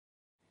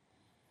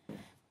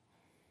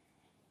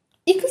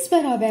x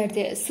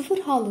bərabərdir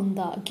 0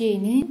 halında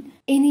g-nin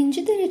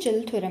n-ci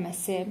dərəcəli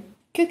törəməsi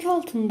kök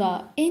altında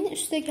n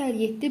üstəgəl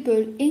 7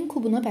 böl n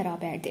kubuna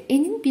bərabərdir.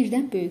 N-in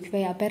birdən böyük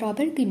və ya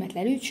bərabər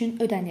qiymətləri üçün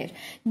ödənir.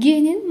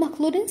 G-nin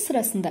Makloren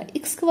sırasında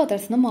x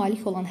kvadratına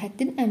malik olan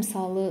həddin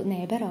əmsalı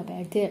nəyə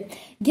bərabərdir?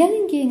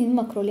 Gəlin G-nin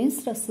Makloren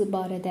sırası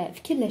barədə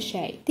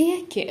fikirləşək.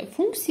 Deyək ki,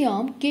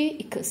 funksiyam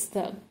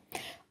g(x)dır.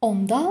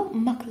 Onda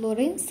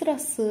Makloren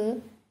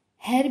sırası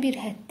hər bir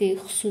həddi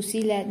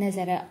xüsusilə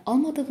nəzərə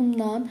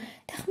almadığımdan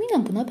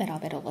təxminən buna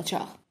bərabər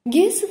olacaq.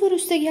 G0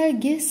 üstəgəl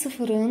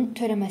G0-ın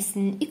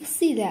törəməsinin x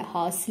ilə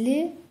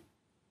hasili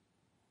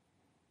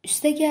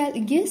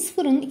üstəgəl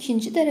G0-ın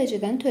ikinci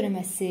dərəcədən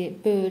törəməsi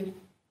böl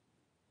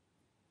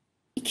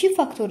 2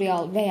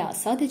 faktorial və ya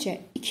sadəcə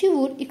 2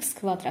 vur x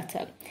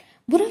kvadratı.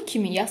 Bura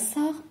kimi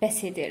yazsaq bəs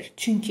edir.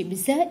 Çünki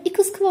bizə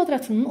x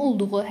kvadratının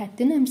olduğu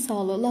həddin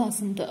əmsalı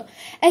lazımdır.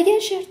 Əgər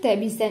şərtdə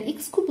bizdən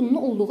x kubunun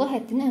olduğu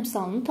həddin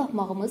əmsalını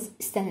tapmağımız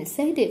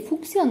istənilsəydi,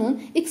 funksiyanın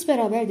x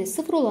bərabərdir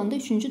 0 olanda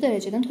 3-cü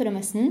dərəcədən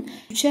törəməsinin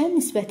 3-ə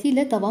nisbəti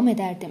ilə davam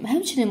edərdim.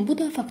 Həmçinin bu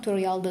da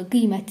faktorialdır.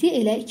 Qiyməti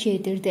elə 2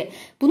 edirdi.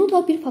 Bunu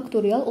da 1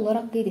 faktorial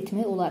olaraq qeyd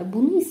etmək olar.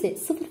 Bunu isə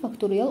 0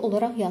 faktorial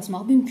olaraq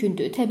yazmaq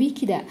mümkündür. Təbii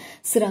ki də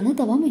sıranı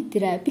davam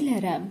etdirə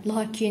bilərəm.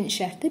 Lakin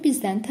şərtdə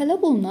bizdən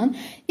tələb olunan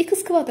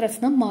x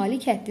kvadratına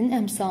malik həddin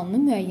əmsalını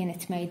müəyyən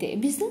etməkdir.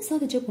 Bizdən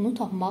sadəcə bunu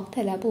tapmaq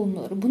tələb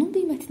olunur. Bunun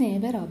qiyməti nəyə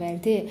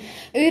bərabərdir?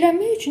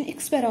 Öyrənmək üçün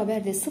x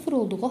bərabərdir 0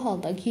 olduğu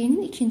halda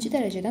g-nin ikinci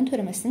dərəcədən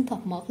törəməsini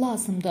tapmaq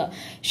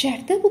lazımdır.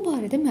 Şərtdə bu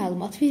barədə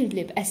məlumat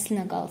verilib.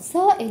 Əslinə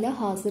qalsa elə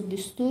hazır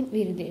düstur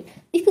verilib.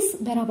 X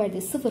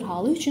bərabərdir 0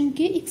 halı üçün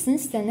g(x)-in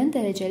istənilən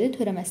dərəcəli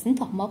törəməsini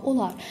tapmaq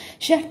olar.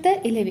 Şərtdə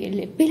elə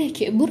verilib. Belə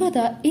ki,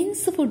 burada n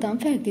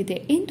 0-dan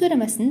fərqlidir. N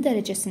törəməsinin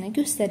dərəcəsini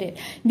göstərir.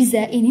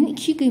 Bizə n-in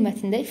 2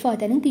 qiymətində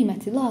ifadənin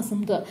qiyməti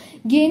lazımdır.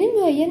 G-ni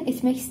müəyyən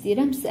etmək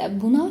istəyirəmsə,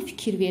 buna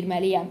fikir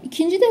verməliyəm.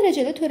 İkinci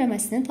dərəcəli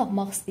törəməsini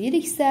tapmaq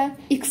istəyiriksə,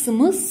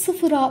 x-ımız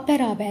 0-a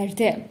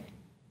bərabərdir.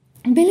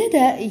 Belə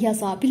də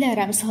yaza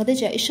bilərəm.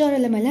 Sadəcə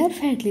işarələmələr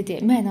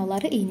fərqlidir,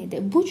 mənaları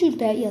eynidir. Bu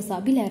cürdə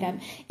yaza bilərəm.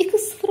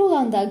 X 0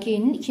 olanda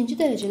g-nin ikinci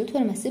dərəcəli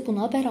törəməsi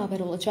buna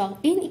bərabər olacaq.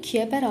 N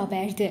 2-yə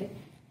bərabərdir.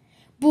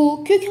 Bu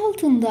kök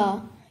altında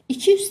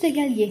 2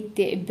 üstəgəl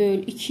 7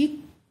 böl 2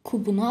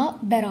 kubuna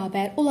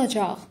bərabər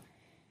olacaq.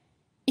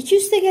 2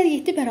 üstəgəl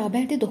 7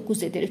 bərabərdir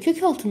 9 edir.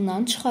 Kök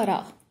altından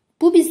çıxaraq.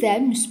 Bu bizə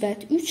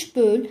müsbət 3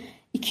 böl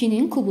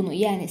 2-nin kubunu,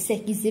 yəni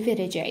 8-i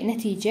verəcək.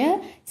 Nəticə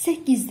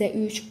 8-də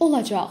 3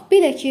 olacaq.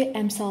 Belə ki,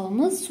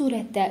 əmsalımız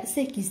surətdə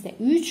 8-də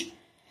 3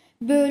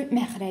 böl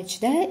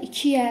məxrəcdə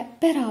 2-yə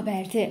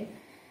bərabərdir.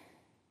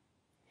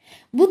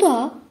 Bu da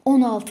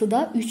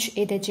 16-da 3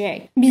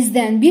 edəcək.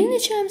 Bizdən bir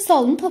neçə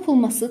əmsalın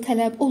tapılması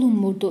tələb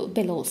olunmurdu.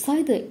 Belə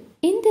olsaydı,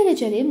 n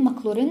dərəcəli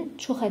Makloren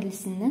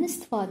çoxhədlisindən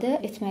istifadə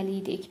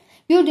etməliydik.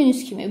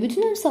 Gördüyünüz kimi,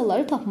 bütün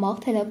əmsalları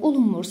tapmaq tələb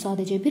olunmur.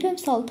 Sadəcə bir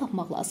əmsalı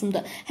tapmaq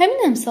lazımdır.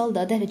 Həmin əmsal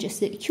da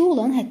dərəcəsi 2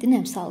 olan həddin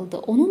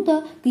əmsalıdır. Onun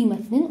da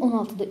qiymətinin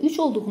 16-da 3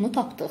 olduğunu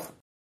tapdıq.